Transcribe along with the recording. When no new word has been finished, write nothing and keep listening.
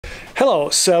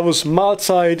Hello, servus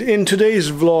Mahlzeit. In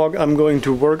today's vlog I'm going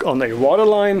to work on a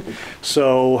waterline.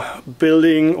 So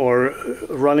building or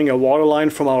running a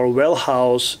waterline from our well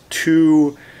house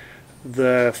to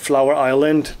the flower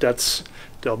island. That's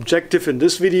the objective in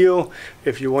this video.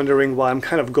 If you're wondering why I'm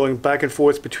kind of going back and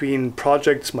forth between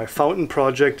projects, my fountain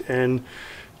project and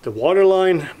the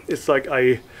waterline, it's like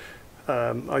I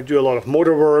do a lot of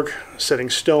motor work, setting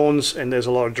stones, and there's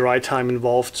a lot of dry time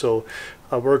involved. So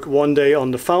I work one day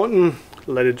on the fountain,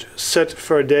 let it set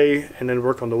for a day, and then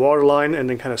work on the waterline, and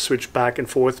then kind of switch back and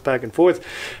forth,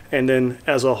 and then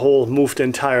as a whole move the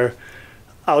entire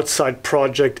outside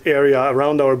project area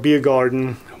around our beer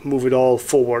garden, move it all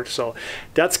forward. So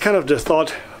that's kind of the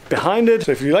thought behind it.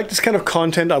 So if you like this kind of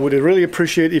content, I would really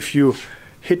appreciate if you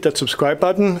hit that subscribe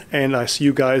button, and I see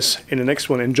you guys in the next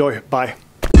one. Enjoy. Bye.